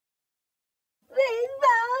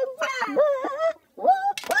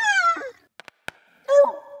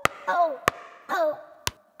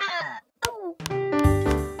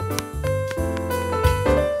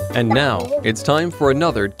And now, it's time for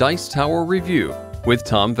another Dice Tower review with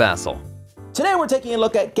Tom Vasel. Today we're taking a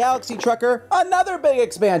look at Galaxy Trucker, another big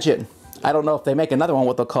expansion. I don't know if they make another one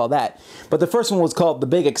what they'll call that, but the first one was called the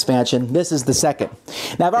big expansion. This is the second.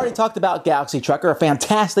 Now I've already talked about Galaxy Trucker, a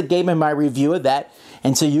fantastic game in my review of that,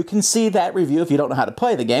 and so you can see that review if you don't know how to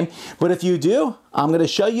play the game. But if you do, I'm going to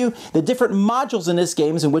show you the different modules in this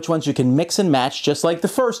game and which ones you can mix and match, just like the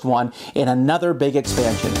first one, in another big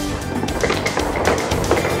expansion.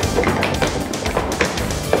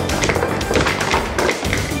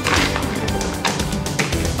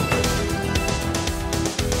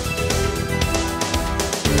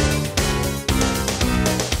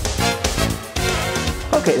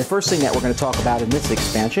 Okay, the first thing that we're going to talk about in this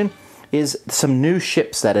expansion is some new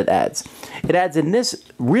ships that it adds. It adds in this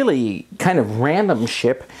really kind of random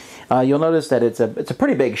ship. You'll notice that it's a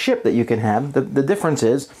pretty big ship that you can have. The difference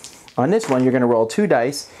is, on this one you're going to roll 2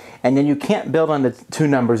 dice, and then you can't build on the 2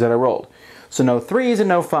 numbers that are rolled. So no 3s and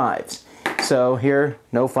no 5s. So here,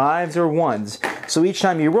 no 5s or 1s. So each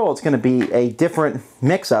time you roll, it's going to be a different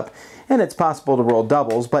mix-up, and it's possible to roll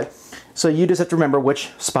doubles, but so you just have to remember which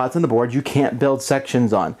spots on the board you can't build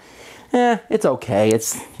sections on. It's okay.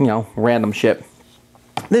 It's, you know, random ship.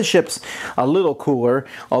 This ship's a little cooler,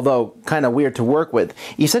 although kind of weird to work with.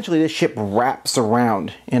 Essentially, this ship wraps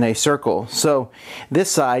around in a circle. So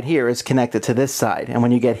this side here is connected to this side, and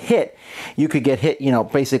when you get hit, you could get hit, you know,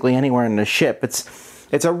 basically anywhere in the ship.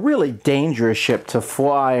 It's a really dangerous ship to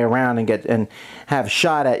fly around and have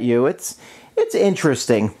shot at you. It's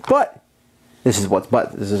interesting, but this is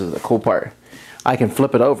the cool part. I can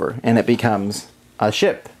flip it over and it becomes a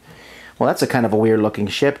ship. Well, that's a kind of a weird looking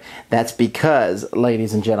ship. That's because,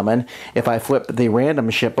 ladies and gentlemen, if I flip the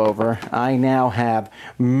random ship over, I now have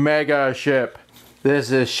Mega Ship.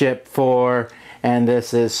 This is ship 4, and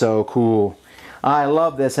this is so cool. I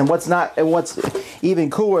love this, and what's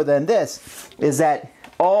even cooler than this is that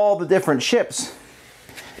all the different ships,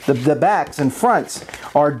 the backs and fronts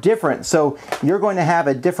are different. So you're going to have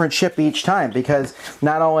a different ship each time, because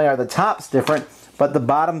not only are the tops different, but the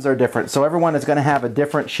bottoms are different. So everyone is going to have a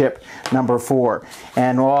different ship, number 4.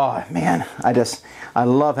 And oh man, I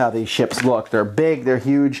love how these ships look. They're big, they're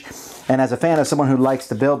huge. And as a fan of someone who likes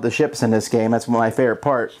to build the ships in this game, that's my favorite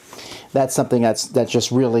part. That's something that's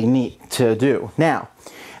just really neat to do. Now,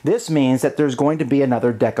 this means that there's going to be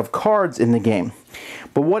another deck of cards in the game.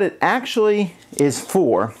 But what it actually is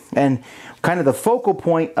for, and kind of the focal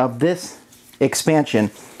point of this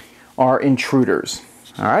expansion, are intruders.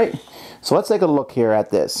 Alright, so let's take a look here at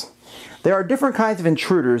this. There are different kinds of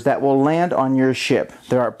intruders that will land on your ship.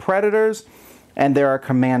 There are predators and there are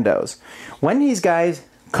commandos. When these guys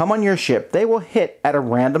come on your ship, they will hit at a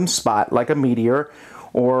random spot, like a meteor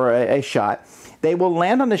or a shot. They will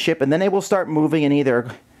land on the ship, and then they will start moving, and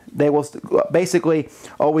either they will basically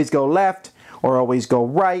always go left or always go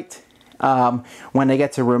right when they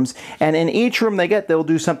get to rooms. And in each room they get, they'll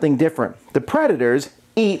do something different. The predators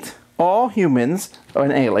eat all humans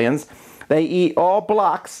and aliens. They eat all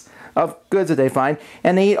blocks of goods that they find,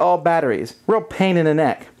 and they eat all batteries. Real pain in the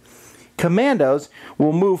neck. Commandos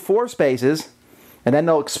will move 4 spaces, and then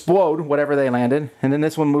they'll explode whatever they landed. And then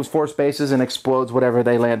this one moves 4 spaces and explodes whatever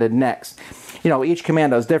they landed next. You know, each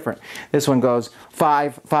commando is different. This one goes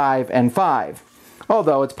 5, 5, and 5.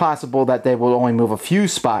 Although it's possible that they will only move a few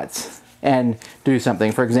spots and do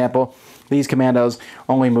something. For example, these commandos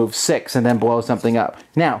only move 6 and then blow something up.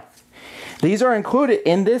 Now, these are included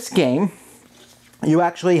in this game. You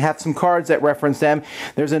actually have some cards that reference them.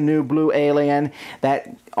 There's a new blue alien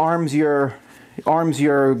that arms your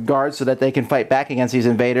guards so that they can fight back against these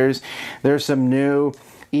invaders. There's some new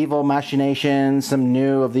evil machinations, some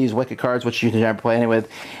new of these wicked cards, which you can never play any with.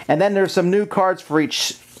 And then there's some new cards for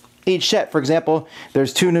each set. For example,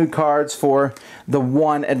 there's 2 new cards for the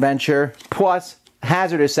 1 adventure, plus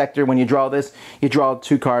hazardous sector. When you draw this, you draw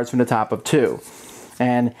 2 cards from the top of 2.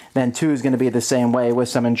 And then 2 is going to be the same way with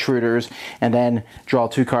some intruders, and then draw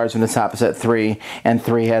 2 cards from the top of set 3, and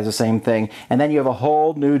 3 has the same thing. And then you have a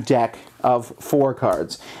whole new deck of 4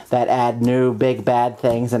 cards that add new big bad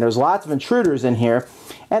things, and there's lots of intruders in here,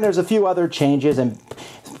 and there's a few other changes and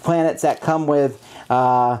planets that come with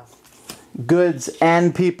goods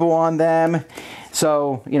and people on them.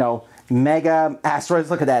 So, you know, mega asteroids,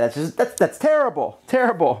 look at that. That's terrible,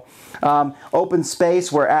 terrible. Open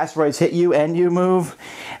space where asteroids hit you and you move.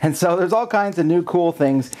 And so there's all kinds of new cool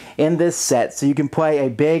things in this set. So you can play a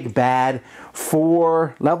big bad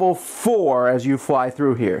level 4 as you fly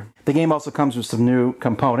through here. The game also comes with some new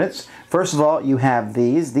components. First of all, you have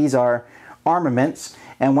these. These are armaments.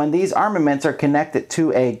 And when these armaments are connected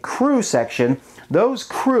to a crew section, those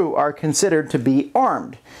crew are considered to be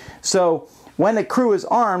armed. So when a crew is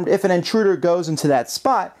armed, if an intruder goes into that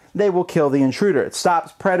spot, they will kill the intruder. It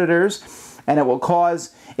stops predators, and it will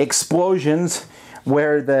cause explosions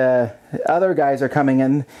where the other guys are coming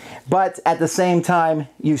in, but at the same time,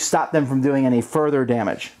 you stop them from doing any further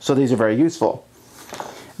damage. So these are very useful.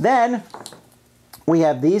 Then we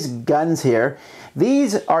have these guns here.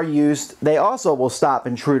 These are used, they also will stop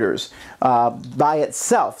intruders by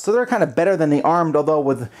itself. So they're kind of better than the armed, although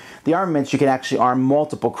with the armaments you can actually arm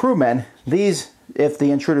multiple crewmen. These, if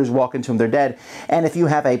the intruders walk into them, they're dead. And if you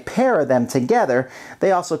have a pair of them together,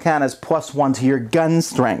 they also count as +1 to your gun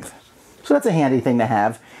strength. So that's a handy thing to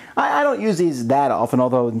have. I don't use these that often,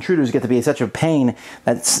 although intruders get to be such a pain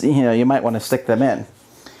that, you know, you might want to stick them in.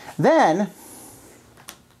 Then,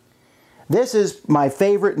 this is my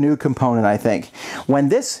favorite new component, I think. When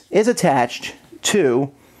this is attached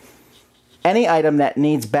to any item that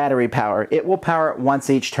needs battery power, it will power it once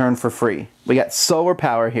each turn for free. We got solar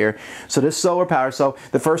power here. So this solar power, so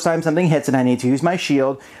the first time something hits and I need to use my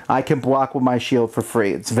shield, I can block with my shield for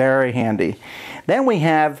free. It's very handy. Then we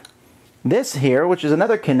have this here, which is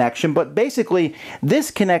another connection, but basically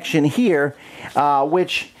this connection here,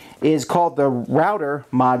 which is called the router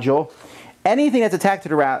module, anything that's attached to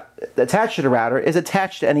the router is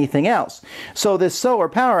attached to anything else. So this solar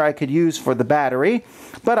power I could use for the battery,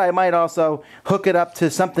 but I might also hook it up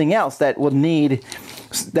to something else that would need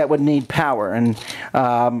power. And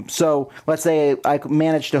so let's say I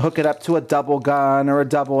managed to hook it up to a double gun or a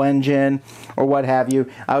double engine or what have you.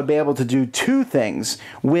 I would be able to do two things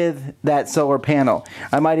with that solar panel.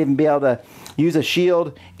 I might even be able to use a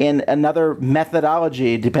shield in another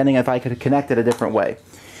methodology depending if I could connect it a different way.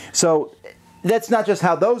 So that's not just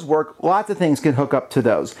how those work. Lots of things can hook up to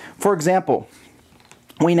those. For example,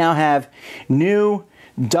 we now have new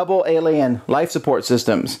double alien life support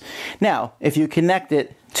systems. Now, if you connect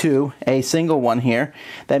it to a single one here,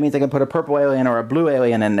 that means I can put a purple alien or a blue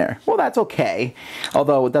alien in there. Well, that's okay,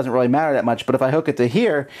 although it doesn't really matter that much. But if I hook it to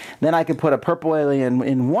here, then I can put a purple alien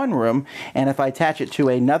in one room, and if I attach it to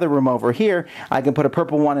another room over here, I can put a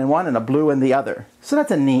purple one in one and a blue in the other. So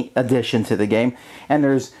that's a neat addition to the game. And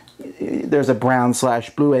there's a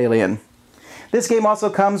brown/blue alien. This game also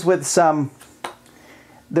comes with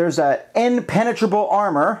there's a impenetrable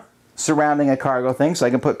armor surrounding a cargo thing, so I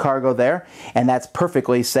can put cargo there, and that's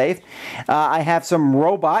perfectly safe. I have some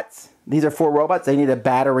robots. These are 4 robots. They need a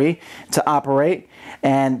battery to operate,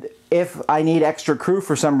 and if I need extra crew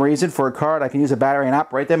for some reason for a card, I can use a battery and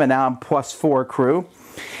operate them, and now I'm +4 crew.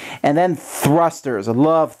 And then thrusters. I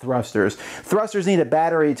love thrusters. Thrusters need a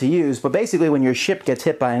battery to use, but basically when your ship gets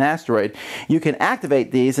hit by an asteroid, you can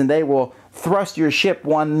activate these and they will thrust your ship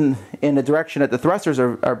one in the direction that the thrusters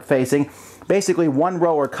are facing, basically one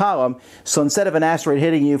row or column. So instead of an asteroid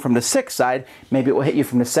hitting you from the 6 side, maybe it will hit you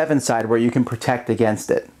from the 7 side where you can protect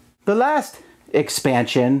against it. The last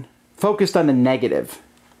expansion focused on the negative.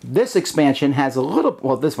 This expansion has a little,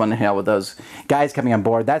 well, this one, with those guys coming on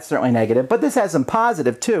board, that's certainly negative, but this has some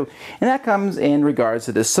positive too, and that comes in regards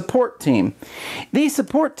to the support team. These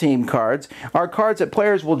support team cards are cards that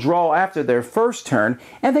players will draw after their first turn,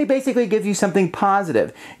 and they basically give you something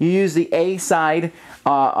positive. You use the A side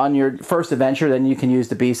on your first adventure, then you can use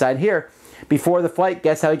the B side here. Before the flight,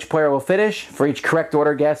 guess how each player will finish? For each correct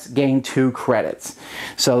order guess, gain 2 credits.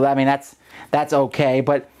 So, I mean, that's okay,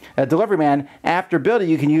 but a delivery man, after building,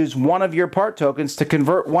 you can use one of your part tokens to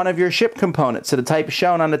convert one of your ship components to the type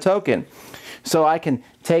shown on the token. So I can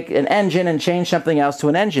take an engine and change something else to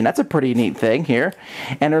an engine. That's a pretty neat thing here.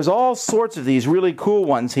 And there's all sorts of these really cool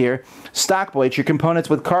ones here. Stockplates, your components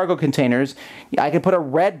with cargo containers. I can put a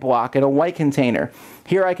red block in a white container.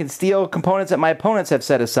 Here I can steal components that my opponents have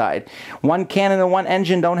set aside. One cannon and one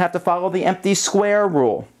engine don't have to follow the empty square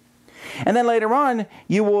rule. And then later on,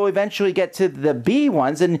 you will eventually get to the B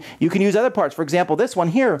ones, and you can use other parts. For example, this one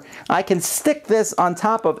here, I can stick this on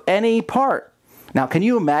top of any part. Now, can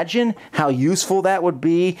you imagine how useful that would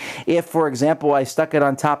be if, for example, I stuck it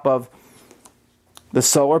on top of the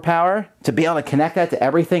solar power to be able to connect that to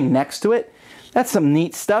everything next to it? That's some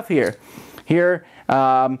neat stuff here. Here,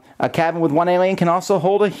 a cabin with one alien can also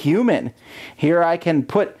hold a human. Here I can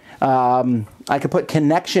put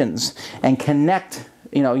connections and connect,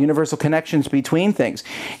 universal connections between things.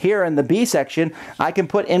 Here in the B section, I can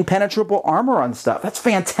put impenetrable armor on stuff. That's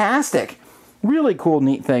fantastic. Really cool,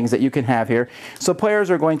 neat things that you can have here. So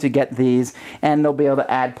players are going to get these, and they'll be able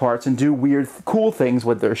to add parts and do weird, cool things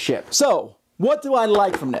with their ship. So, what do I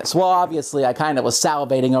like from this? Well, obviously, I kind of was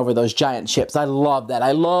salivating over those giant ships. I love that.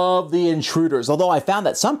 I love the intruders. Although I found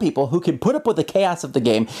that some people who can put up with the chaos of the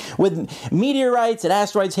game, with meteorites and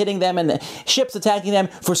asteroids hitting them and ships attacking them,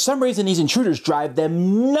 for some reason these intruders drive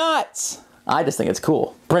them nuts. I just think it's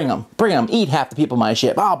cool. Bring them. Eat half the people on my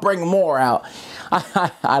ship. I'll bring more out.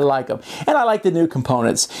 I like them. And I like the new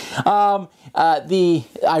components. I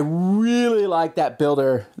really like that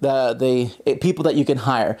builder, the people that you can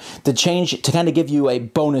hire to kind of give you a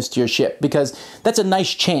bonus to your ship, because that's a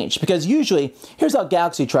nice change. Because usually, here's how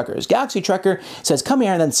Galaxy Trucker is. Galaxy Trucker says, come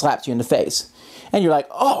here, and then slaps you in the face. And you're like,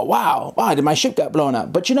 oh, wow, did my ship got blown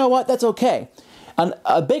up? But you know what? That's okay.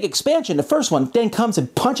 A big expansion, the first one, then comes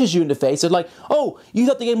and punches you in the face. It's like, oh, you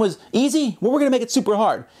thought the game was easy? Well, we're going to make it super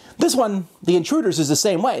hard. This one, the Intruders, is the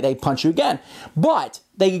same way. They punch you again. But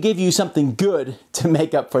they give you something good to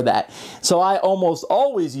make up for that. So I almost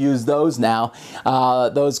always use those now,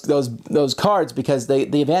 those cards, because the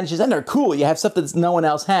advantages, and they're cool. You have stuff that no one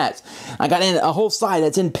else has. I got in a whole side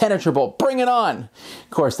that's impenetrable. Bring it on. Of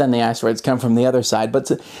course, then the asteroids come from the other side.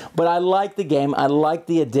 But I like the game. I like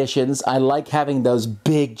the additions. I like having those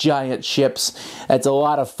big, giant ships. It's a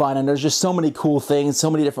lot of fun, and there's just so many cool things,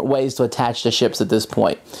 so many different ways to attach to ships at this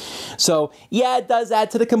point. So, yeah, it does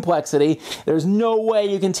add to the complexity. There's no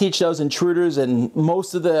way you can teach those Intruders and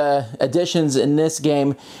most of the additions in this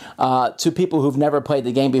game to people who've never played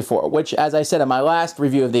the game before, which, as I said in my last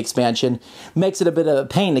review of the expansion, makes it a bit of a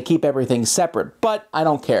pain to keep everything separate. But I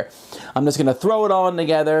don't care. I'm just going to throw it all in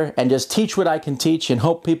together and just teach what I can teach and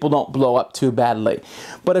hope people don't blow up too badly.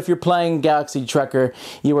 But if you're playing Galaxy Trucker,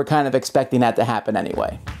 you were kind of expecting that to happen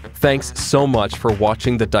anyway. Thanks so much for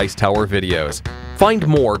watching the Dice Tower videos. Find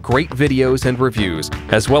more great videos and reviews,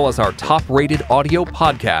 as well as our top-rated audio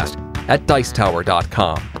podcast at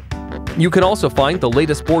Dicetower.com. You can also find the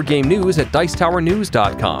latest board game news at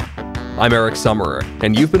Dicetowernews.com. I'm Eric Summerer,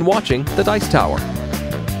 and you've been watching The Dice Tower.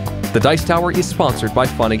 The Dice Tower is sponsored by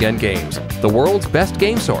Fun Again Games, the world's best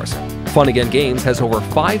game source. Fun Again Games has over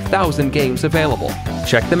 5,000 games available.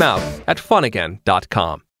 Check them out at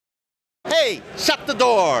funagain.com. Hey, shut the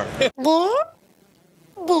door!